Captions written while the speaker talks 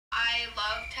I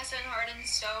love Tessa and Hardin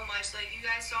so much. Like, you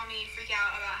guys saw me freak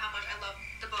out about how much I love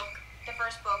the book, the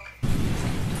first book.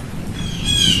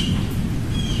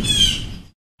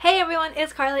 Hey everyone,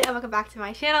 it's Carly and welcome back to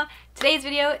my channel. Today's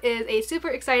video is a super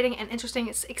exciting and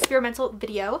interesting experimental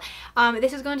video.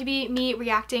 This is going to be me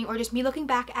reacting, or just me looking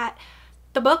back at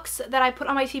the books that I put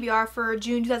on my TBR for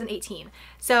June 2018.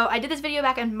 So I did this video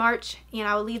back in March, and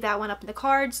I will leave that one up in the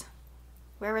cards,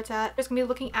 wherever it's at. I'm just going to be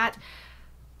looking at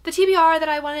the TBR that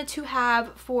I wanted to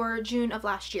have for June of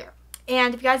last year.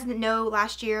 And if you guys didn't know,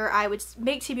 last year I would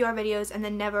make TBR videos and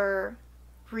then never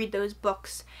read those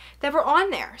books that were on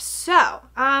there. So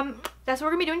that's what we're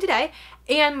gonna be doing today,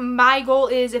 and my goal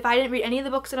is, if I didn't read any of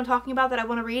the books that I'm talking about that I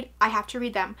want to read, I have to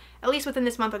read them at least within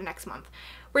this month or the next month.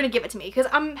 We're gonna give it to me because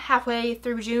I'm halfway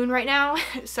through June right now.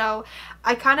 So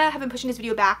I kind of have been pushing this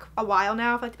video back a while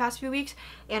now for like the past few weeks,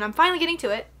 and I'm finally getting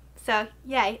to it. So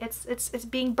yay, it's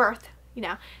being birthed, you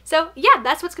know. So yeah,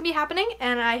 that's what's gonna be happening,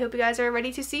 and I hope you guys are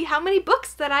ready to see how many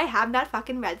books that I have not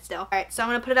fucking read still. Alright, so I'm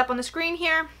gonna put it up on the screen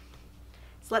here.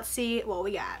 So let's see what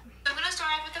we got. I'm gonna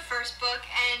start off with the first book,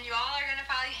 and you all are gonna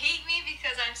probably hate me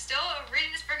because I'm still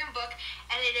reading this friggin' book,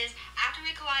 and it is After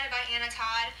We Collided by Anna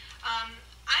Todd.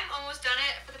 I'm almost done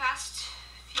it. For the past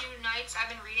few nights I've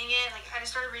been reading it. Like, I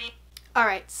just started reading.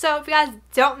 Alright, so if you guys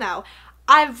don't know,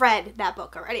 I've read that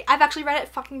book already. I've actually read it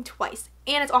fucking twice,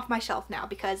 and it's off my shelf now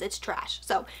because it's trash.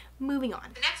 So, moving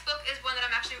on. The next book is one that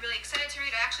I'm actually really excited to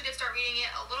read. I actually did start reading it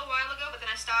a little while ago, but then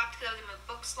I stopped because I was in a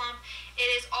book slump. It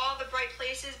is All the Bright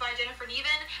Places by Jennifer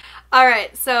Niven.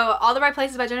 Alright, so All the Bright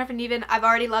Places by Jennifer Niven. I've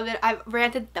already loved it. I've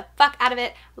ranted the fuck out of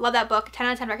it. Love that book. 10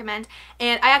 out of 10 recommend.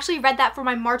 And I actually read that for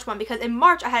my March one because in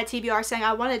March I had a TBR saying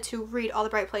I wanted to read All the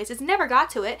Bright Places. Never got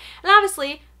to it. And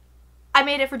obviously, I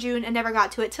made it for June and never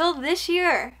got to it till this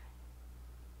year.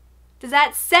 Does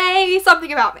that say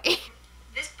something about me?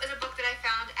 This is a book that I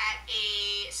found at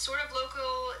a sort of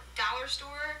local dollar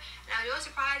store, and I was really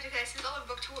surprised because I see all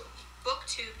over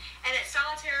booktube, and it's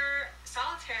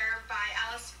Solitaire by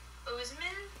Alice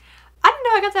Oseman. I didn't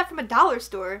know I got that from a dollar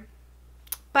store,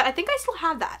 but I think I still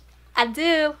have that. I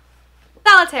do.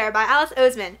 Solitaire by Alice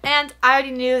Oseman, and I already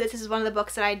knew that this is one of the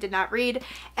books that I did not read,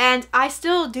 and I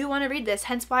still do want to read this,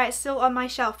 hence why it's still on my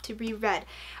shelf to be read.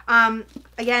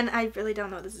 Again, I really don't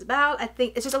know what this is about. I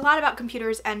think it's just a lot about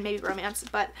computers and maybe romance,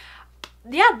 but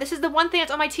yeah, this is the one thing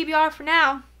that's on my TBR for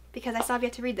now, because I still have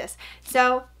yet to read this.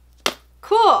 So,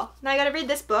 cool! Now I gotta read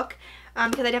this book,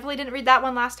 because I definitely didn't read that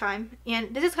one last time,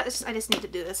 and this is, I just need to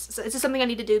do this. So it's just something I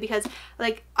need to do because,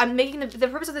 like, I'm making the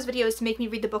purpose of this video is to make me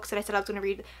read the books that I said I was going to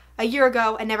read a year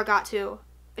ago and never got to,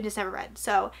 and just never read.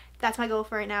 So that's my goal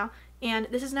for right now, and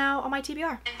this is now on my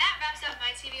TBR. And that wraps up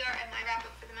my TBR and my wrap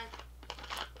up for the month.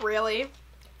 Really?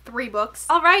 3 books?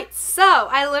 Alright, so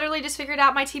I literally just figured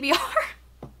out my TBR.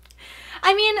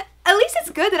 I mean, at least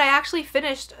it's good that I actually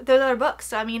finished those other books,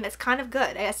 so I mean, it's kind of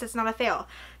good. I guess it's not a fail.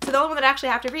 So the only one that I actually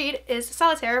have to read is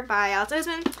Solitaire by Alice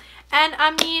Oseman, and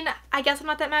I mean, I guess I'm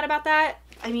not that mad about that.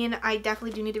 I mean, I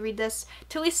definitely do need to read this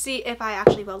to at least see if I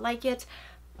actually will like it,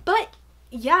 but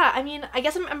yeah, I mean, I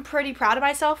guess I'm pretty proud of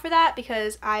myself for that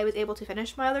because I was able to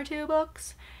finish my other 2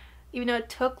 books, even though it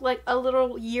took like a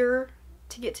little year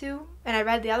to get to, and I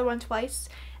read the other one twice,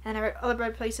 and I read All the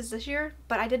Bright Places this year,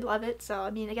 but I did love it, so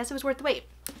I mean, I guess it was worth the wait.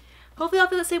 Hopefully I'll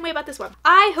feel the same way about this one.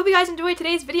 I hope you guys enjoyed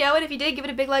today's video, and if you did, give it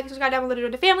a big like, subscribe down below to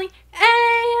join the family,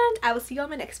 and I will see you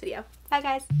on my next video. Bye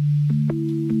guys!